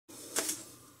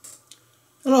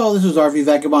Hello, this is RV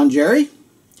Vagabond Jerry,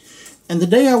 and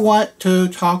today I want to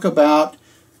talk about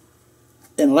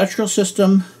an electrical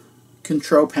system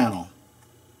control panel,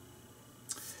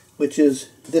 which is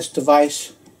this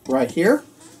device right here,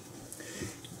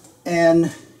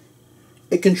 and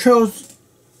it controls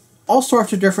all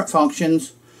sorts of different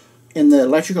functions in the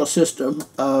electrical system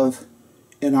of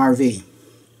an RV.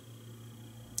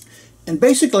 And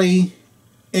basically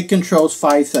it controls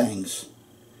 5 things.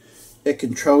 It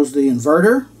controls the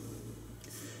inverter,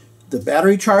 the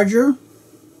battery charger,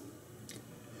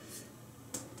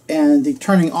 and the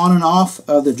turning on and off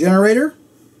of the generator,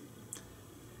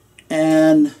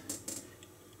 and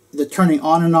the turning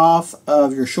on and off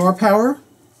of your shore power,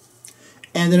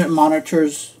 and then it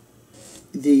monitors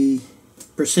the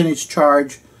percentage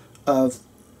charge of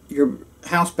your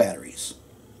house batteries.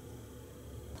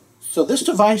 So this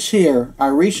device here I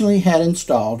recently had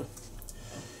installed.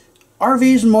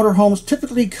 RVs and motorhomes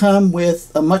typically come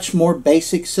with a much more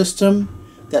basic system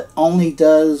that only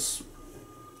does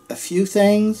a few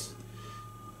things,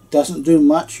 doesn't do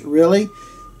much really.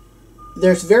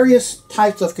 There's various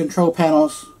types of control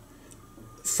panels,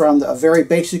 from a very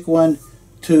basic one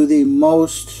to the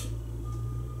most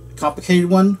complicated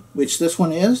one, which this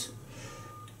one is.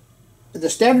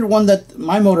 The standard one that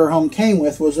my motorhome came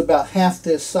with was about half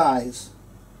this size,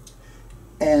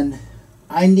 and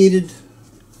I needed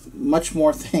much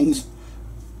more things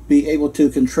be able to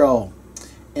control,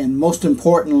 and most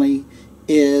importantly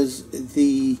is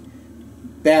the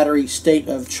battery state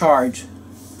of charge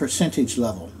percentage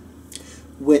level,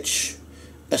 which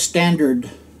a standard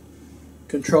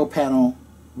control panel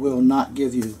will not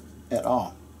give you at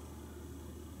all.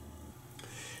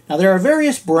 Now there are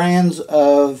various brands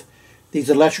of these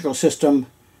electrical system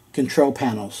control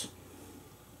panels,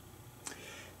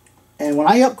 and when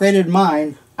I upgraded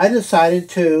mine I decided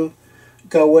to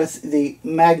go with the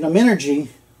Magnum Energy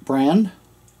brand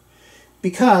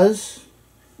because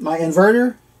my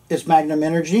inverter is Magnum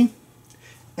Energy,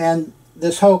 and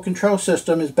this whole control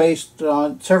system is based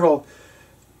on several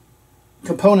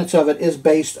components of it is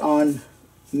based on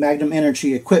Magnum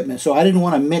Energy equipment. So I didn't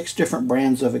want to mix different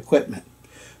brands of equipment,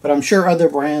 but I'm sure other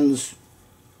brands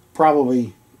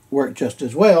probably work just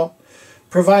as well,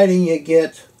 providing you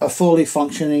get a fully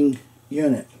functioning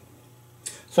unit.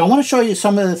 So I want to show you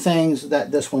some of the things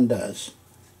that this one does.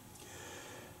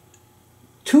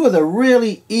 Two of the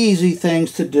really easy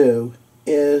things to do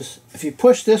is if you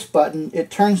push this button, it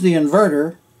turns the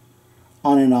inverter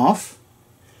on and off.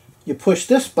 You push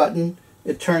this button,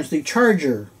 it turns the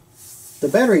charger, the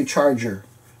battery charger,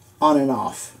 on and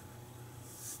off.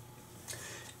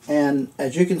 And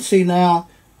as you can see now,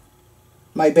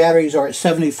 my batteries are at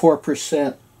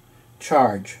 74%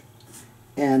 charge,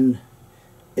 and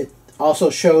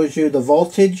also shows you the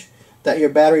voltage that your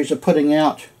batteries are putting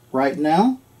out right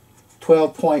now,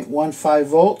 12.15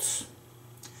 volts,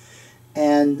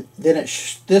 and then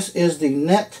this is the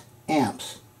net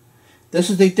amps.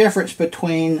 This is the difference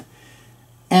between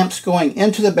amps going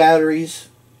into the batteries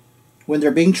when they're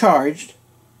being charged,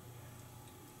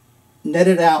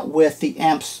 netted out with the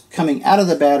amps coming out of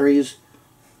the batteries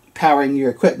powering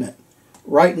your equipment.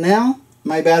 Right now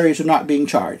my batteries are not being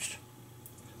charged.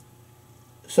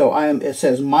 So it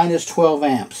says minus 12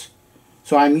 amps.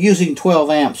 So I'm using 12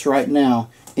 amps right now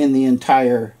in the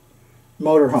entire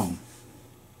motorhome.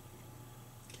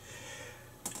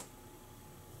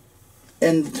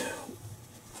 And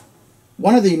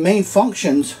one of the main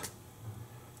functions,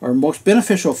 or most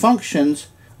beneficial functions,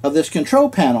 of this control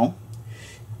panel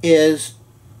is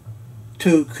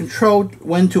to control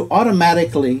when to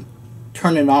automatically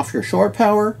turn it off your shore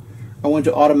power, or when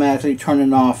to automatically turn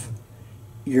it off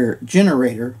your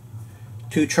generator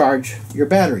to charge your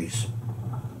batteries.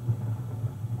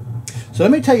 So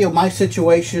let me tell you my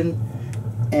situation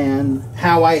and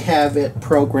how I have it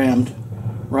programmed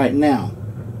right now.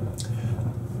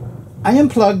 I am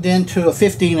plugged into a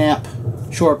 15 amp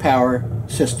shore power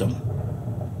system.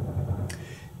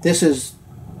 This is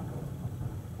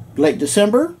late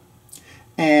December,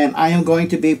 and I am going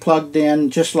to be plugged in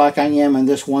just like I am in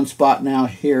this one spot now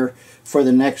here for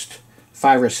the next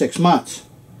 5 or 6 months.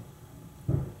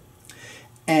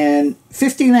 And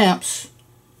 15 amps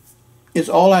is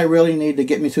all I really need to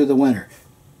get me through the winter.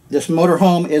 This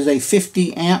motorhome is a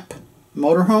 50 amp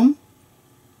motorhome,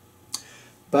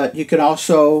 but you can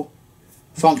also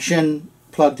function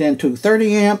plugged into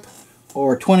 30 amp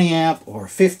or 20 amp or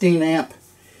 15 amp,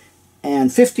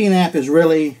 and 15 amp is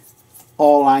really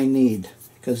all I need,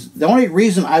 because the only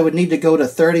reason I would need to go to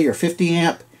 30 or 50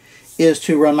 amp is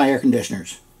to run my air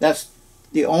conditioners. That's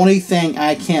the only thing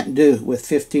I can't do with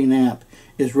 15 amp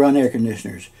is run air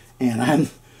conditioners, and I'm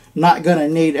not going to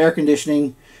need air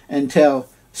conditioning until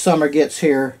summer gets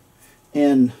here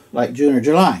in like June or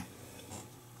July.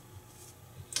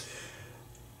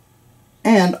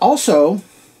 And also,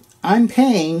 I'm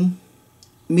paying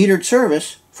metered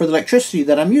service for the electricity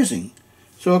that I'm using.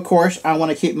 So of course, I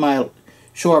want to keep my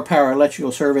shore power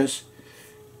electrical service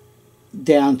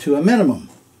down to a minimum.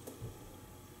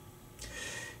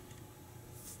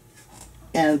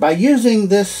 And by using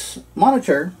this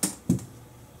monitor,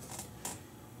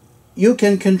 you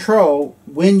can control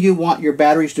when you want your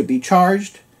batteries to be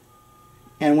charged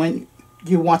and when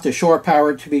you want the shore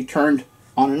power to be turned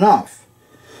on and off.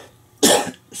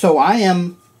 So I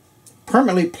am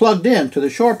permanently plugged in to the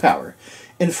shore power.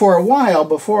 And for a while,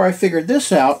 before I figured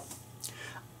this out,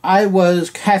 I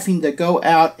was having to go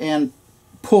out and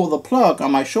pull the plug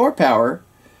on my shore power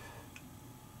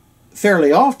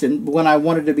fairly often when I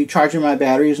wanted to be charging my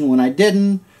batteries and when I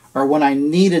didn't, or when I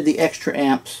needed the extra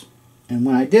amps and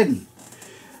when I didn't.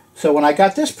 So when I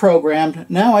got this programmed,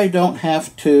 now I don't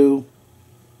have to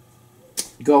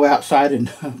go outside and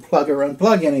plug or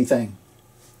unplug anything.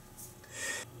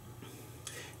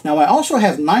 Now I also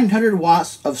have 900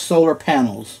 watts of solar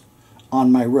panels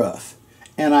on my roof,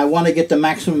 and I want to get the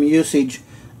maximum usage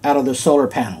out of the solar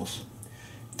panels.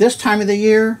 This time of the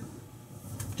year,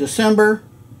 December,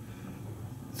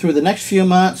 through the next few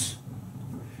months,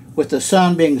 with the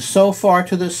sun being so far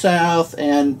to the south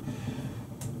and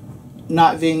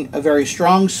not being a very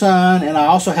strong sun, and I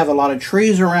also have a lot of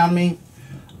trees around me,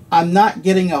 I'm not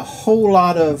getting a whole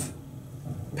lot of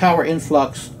power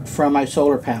influx from my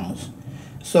solar panels.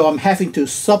 So I'm having to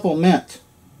supplement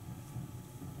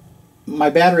my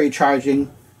battery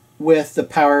charging with the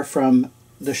power from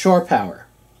the shore power.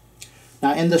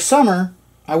 Now in the summer,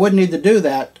 I wouldn't need to do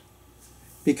that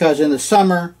because in the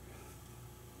summer,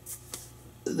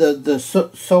 the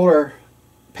solar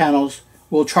panels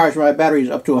will charge my batteries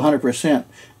up to 100%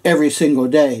 every single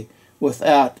day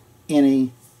without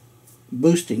any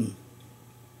boosting.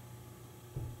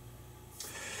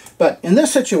 But in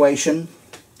this situation,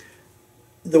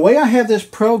 the way I have this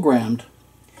programmed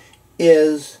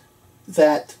is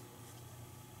that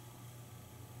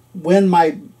when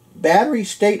my battery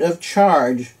state of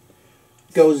charge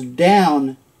goes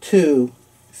down to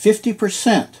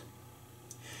 50%,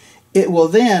 it will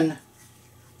then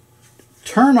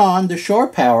turn on the shore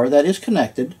power that is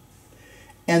connected,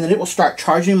 and then it will start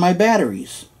charging my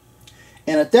batteries.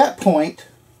 And at that point,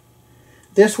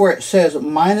 this where it says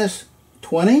minus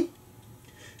 20,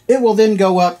 it will then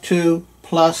go up to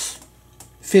plus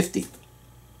 50.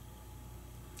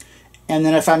 And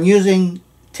then if I'm using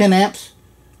 10 amps,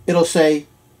 it'll say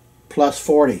plus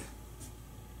 40.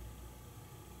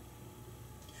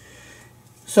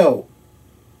 So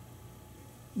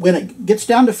when it gets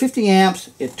down to 50 amps,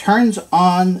 it turns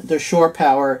on the shore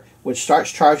power, which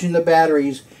starts charging the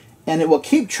batteries, and it will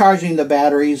keep charging the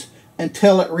batteries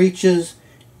until it reaches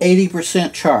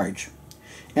 80% charge.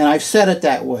 And I've set it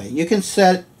that way. You can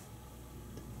set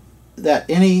that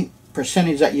any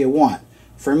percentage that you want.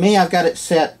 For me, I've got it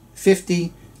set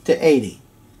 50 to 80.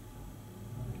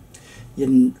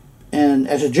 And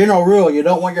as a general rule, you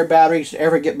don't want your batteries to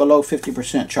ever get below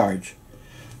 50% charge,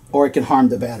 or it can harm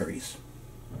the batteries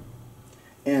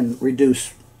and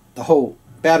reduce the whole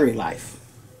battery life.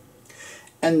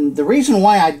 And the reason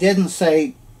why I didn't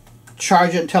say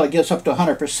charge it until it gets up to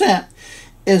 100%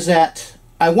 is that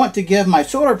I want to give my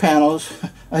solar panels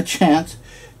a chance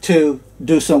to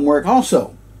do some work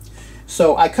also.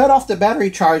 So I cut off the battery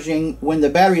charging when the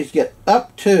batteries get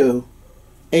up to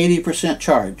 80%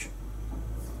 charge.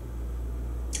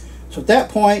 So at that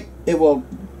point, it will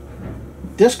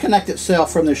disconnect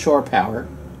itself from the shore power,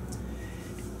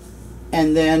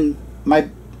 and then my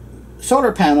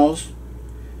solar panels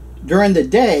during the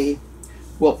day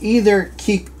will either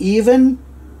keep even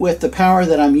with the power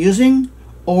that I'm using,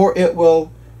 or it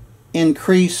will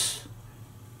increase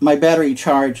my battery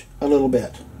charge a little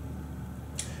bit.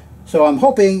 So I'm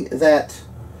hoping that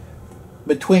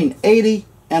between 80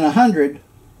 and 100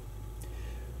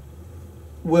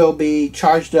 will be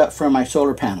charged up from my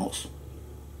solar panels.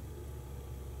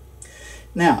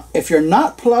 Now, if you're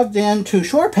not plugged into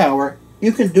shore power,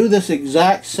 you can do this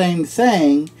exact same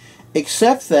thing,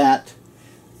 except that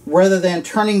rather than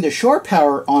turning the shore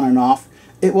power on and off,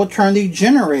 it will turn the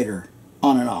generator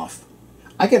on and off.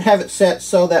 I could have it set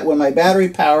so that when my battery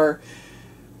power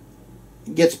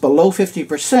gets below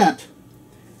 50%,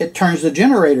 it turns the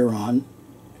generator on,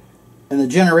 and the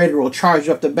generator will charge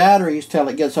up the batteries till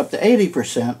it gets up to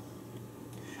 80%,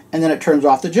 and then it turns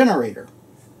off the generator.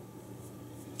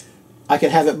 I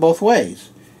could have it both ways.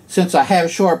 Since I have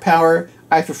shore power,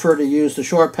 I prefer to use the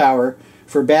shore power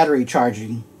for battery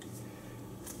charging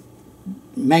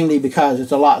mainly because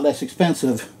it's a lot less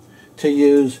expensive to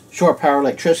use shore power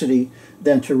electricity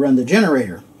than to run the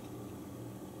generator.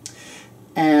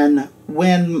 And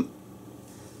when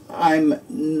I'm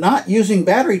not using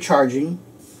battery charging,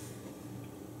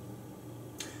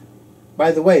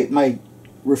 by the way, my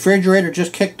refrigerator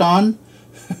just kicked on,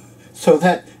 so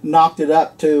that knocked it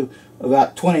up to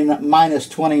about minus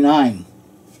 29.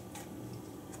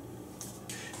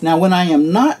 Now when I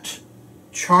am not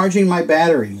charging my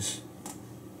batteries,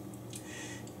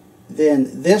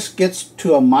 then this gets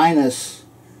to a minus,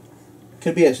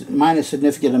 could be a minus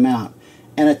significant amount.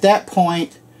 And at that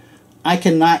point, I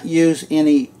cannot use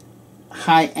any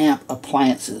high amp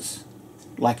appliances,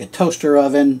 like a toaster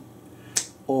oven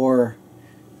or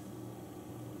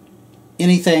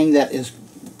anything that is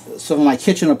some of my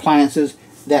kitchen appliances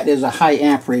that is a high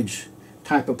amperage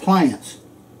type appliance.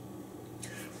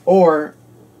 Or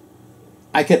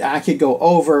I could go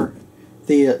over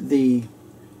the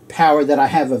power that I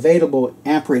have available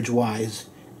amperage wise,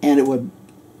 and it would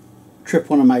trip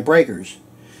one of my breakers.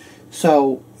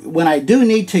 So when I do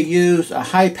need to use a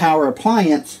high power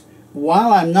appliance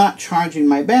while I'm not charging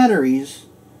my batteries,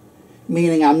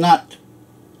 meaning I'm not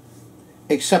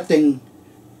accepting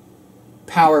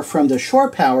power from the shore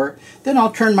power, then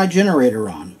I'll turn my generator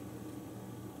on,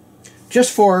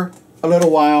 just for a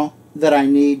little while that I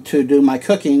need to do my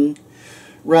cooking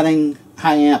running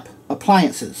high amp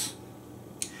appliances,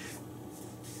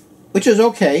 which is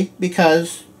okay,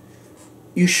 because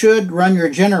you should run your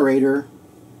generator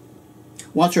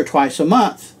once or twice a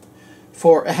month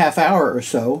for a half hour or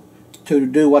so to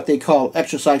do what they call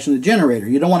exercising the generator.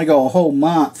 You don't want to go a whole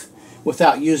month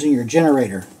without using your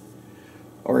generator,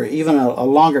 or even a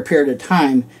longer period of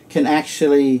time can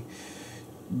actually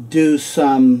do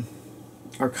some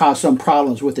or cause some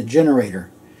problems with the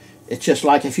generator. It's just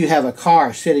like if you have a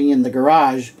car sitting in the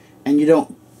garage and you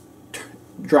don't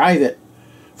drive it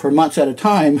for months at a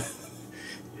time,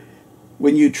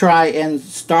 when you try and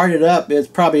start it up, it's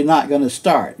probably not going to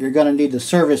start. You're going to need to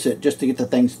service it just to get the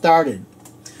thing started.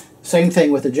 Same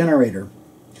thing with the generator.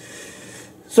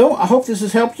 So I hope this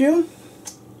has helped you,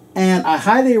 and I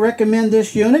highly recommend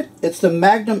this unit. It's the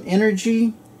Magnum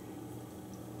Energy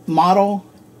model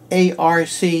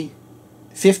ARC50.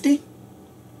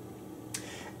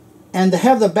 And to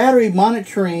have the battery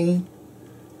monitoring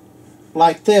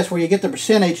like this, where you get the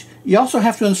percentage, you also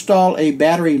have to install a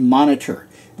battery monitor,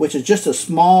 which is just a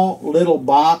small little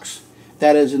box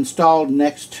that is installed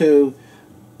next to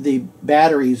the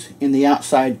batteries in the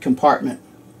outside compartment.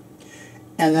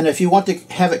 And then if you want to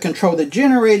have it control the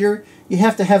generator, you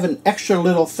have to have an extra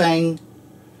little thing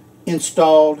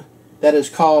installed that is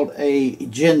called a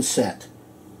gen set.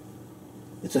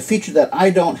 It's a feature that I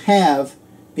don't have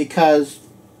because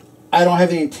I don't have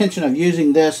any intention of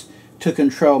using this to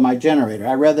control my generator.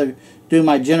 I'd rather do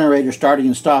my generator starting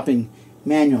and stopping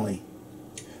manually.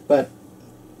 But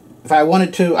if I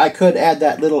wanted to, I could add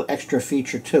that little extra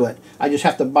feature to it. I just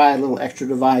have to buy a little extra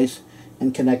device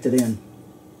and connect it in.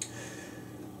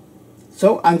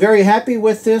 So I'm very happy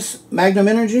with this Magnum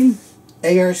Energy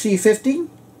ARC50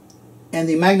 and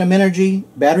the Magnum Energy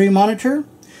battery monitor.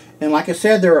 And like I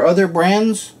said, there are other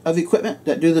brands of equipment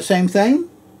that do the same thing.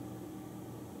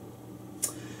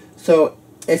 So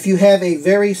if you have a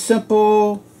very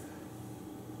simple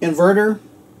inverter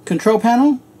control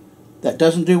panel that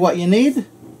doesn't do what you need,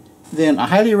 then I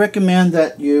highly recommend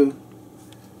that you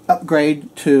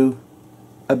upgrade to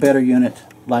a better unit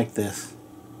like this.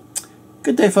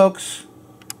 Good day, folks.